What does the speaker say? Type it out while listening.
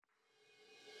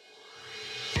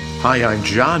Hi, I'm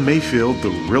John Mayfield,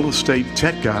 the real estate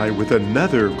tech guy with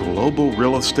another Global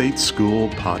Real Estate School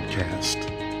podcast.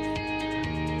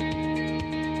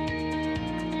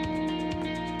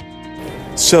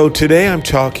 So today I'm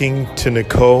talking to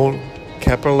Nicole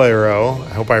Caballero.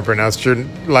 I hope I pronounced your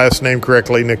last name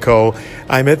correctly, Nicole.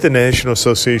 I'm at the National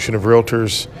Association of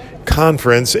Realtors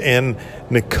conference, and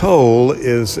Nicole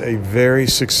is a very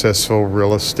successful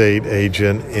real estate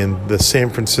agent in the San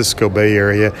Francisco Bay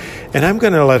Area, and I'm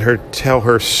going to let her tell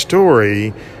her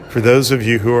story for those of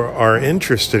you who are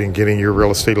interested in getting your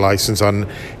real estate license on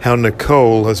how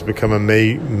Nicole has become a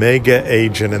mega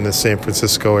agent in the San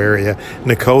Francisco area.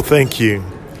 Nicole, thank you.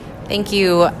 Thank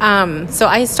you. So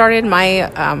I started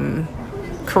my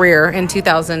career in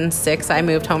 2006. I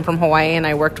moved home from Hawaii and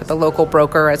I worked with a local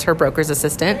broker as her broker's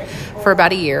assistant for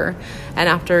about a year. And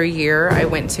after a year, I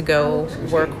went to go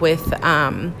work with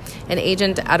an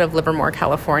agent out of Livermore,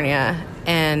 California,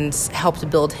 and helped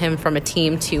build him from a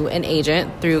team to an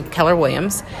agent through Keller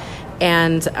Williams.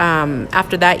 And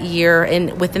after that year,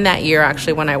 and within that year,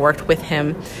 actually, when I worked with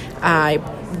him, I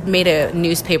made a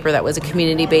newspaper that was a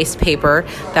community-based paper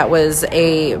that was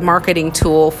a marketing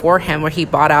tool for him, where he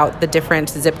bought out the different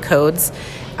zip codes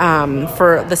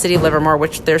for the city of Livermore,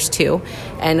 which there's two,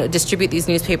 and distribute these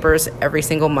newspapers every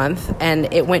single month.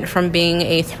 And it went from being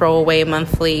a throwaway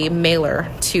monthly mailer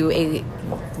to a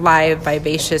live,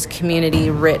 vivacious,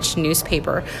 community-rich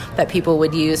newspaper that people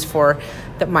would use for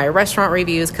my restaurant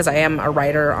reviews, because I am a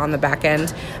writer on the back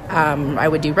end. I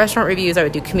would do restaurant reviews, I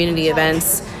would do community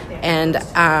events, and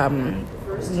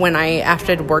when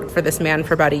after I'd worked for this man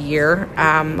for about a year,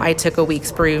 I took a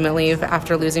week's bereavement leave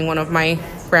after losing one of my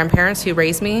grandparents who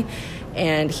raised me,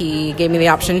 and he gave me the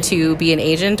option to be an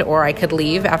agent or I could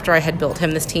leave after I had built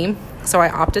him this team. So I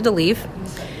opted to leave.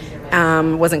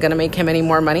 Wasn't going to make him any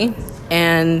more money.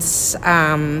 And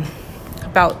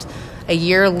about a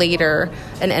year later,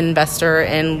 an investor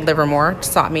in Livermore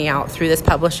sought me out through this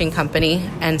publishing company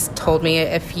and told me,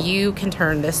 if you can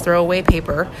turn this throwaway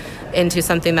paper into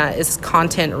something that is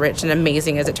content rich and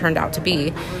amazing as it turned out to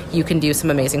be, you can do some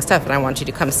amazing stuff, and I want you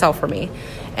to come sell for me.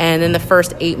 And in the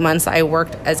first 8 months I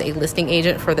worked as a listing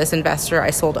agent for this investor, I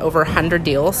sold over 100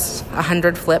 deals,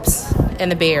 100 flips in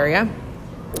the Bay Area.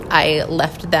 I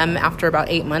left them after about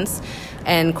 8 months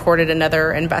and courted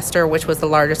another investor, which was the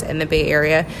largest in the Bay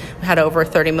Area. We had over a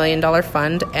 $30 million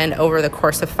fund, and over the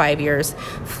course of 5 years,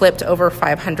 flipped over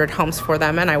 500 homes for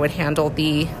them, and I would handle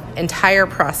the entire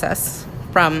process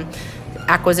from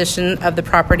acquisition of the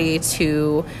property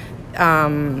to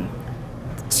the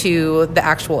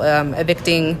actual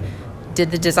evicting, did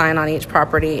the design on each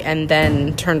property, and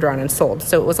then turned around and sold.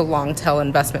 So it was a long tail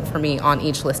investment for me on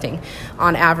each listing.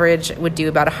 On average, would do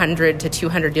about 100 to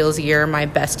 200 deals a year. My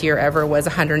best year ever was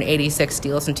 186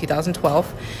 deals in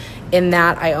 2012. In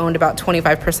that, I owned about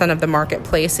 25% of the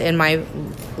marketplace in my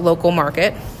local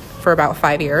market for about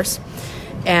 5 years.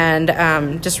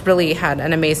 And just really had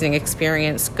an amazing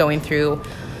experience going through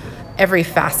every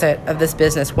facet of this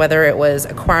business, whether it was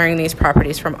acquiring these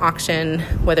properties from auction,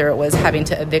 whether it was having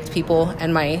to evict people.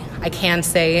 And I can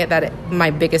say that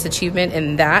my biggest achievement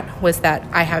in that was that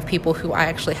I have people who I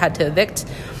actually had to evict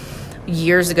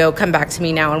years ago come back to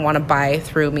me now and want to buy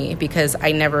through me, because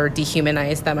I never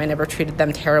dehumanized them. I never treated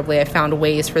them terribly. I found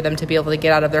ways for them to be able to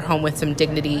get out of their home with some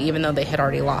dignity, even though they had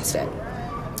already lost it.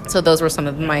 So those were some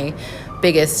of my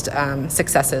biggest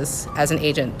successes as an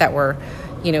agent that were,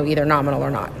 either nominal or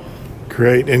not.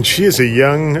 Great. And she is a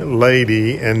young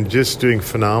lady and just doing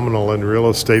phenomenal in real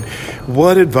estate.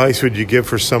 What advice would you give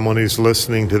for someone who's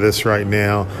listening to this right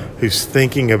now, who's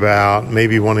thinking about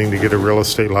maybe wanting to get a real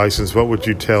estate license? What would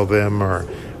you tell them, or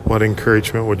what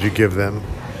encouragement would you give them?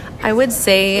 I would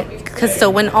say, so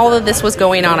when all of this was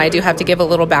going on, I do have to give a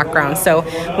little background. So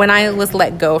when I was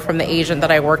let go from the agent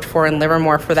that I worked for in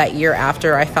Livermore for that year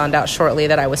after, I found out shortly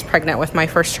that I was pregnant with my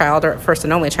first child, or first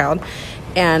and only child.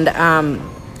 And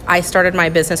I started my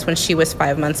business when she was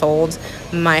 5 months old.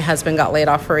 My husband got laid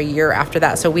off for a year after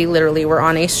that. So we literally were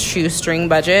on a shoestring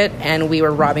budget, and we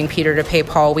were robbing Peter to pay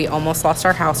Paul. We almost lost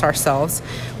our house ourselves,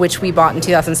 which we bought in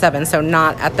 2007. So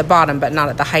not at the bottom, but not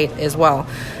at the height as well.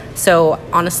 So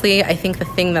honestly, I think the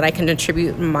thing that I can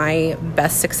attribute my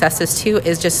best successes to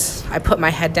is just I put my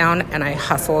head down and I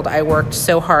hustled. I worked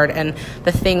so hard. And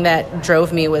the thing that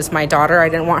drove me was my daughter. I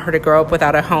didn't want her to grow up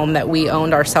without a home that we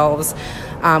owned ourselves,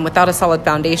 without a solid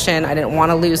foundation. I didn't want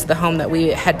to lose the home that we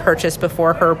had purchased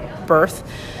before her birth.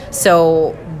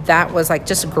 So that was like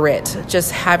just grit,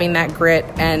 just having that grit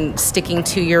and sticking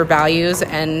to your values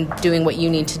and doing what you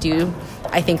need to do.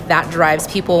 I think that drives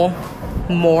people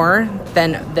more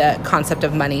than the concept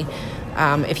of money.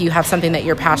 If you have something that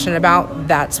you're passionate about,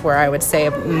 that's where I would say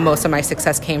most of my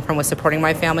success came from, was supporting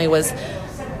my family was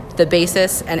the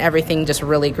basis, and everything just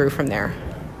really grew from there.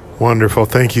 Wonderful.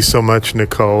 Thank you so much,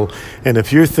 Nicole. And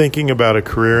if you're thinking about a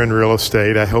career in real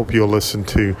estate, I hope you'll listen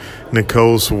to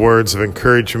Nicole's words of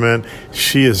encouragement.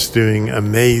 She is doing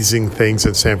amazing things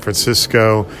in San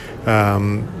Francisco,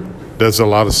 does a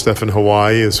lot of stuff in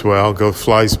Hawaii as well,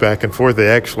 flies back and forth. They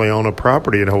actually own a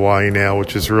property in Hawaii now,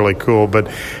 which is really cool. But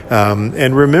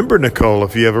and remember, Nicole,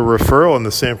 if you have a referral in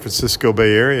the San Francisco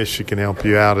Bay Area, she can help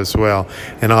you out as well.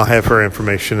 And I'll have her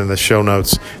information in the show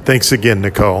notes. Thanks again,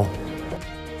 Nicole.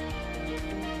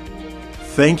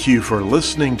 Thank you for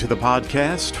listening to the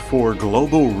podcast for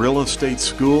Global Real Estate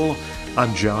School.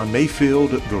 I'm John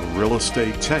Mayfield, the Real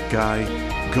Estate Tech Guy.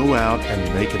 Go out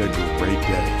and make it a great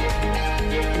day.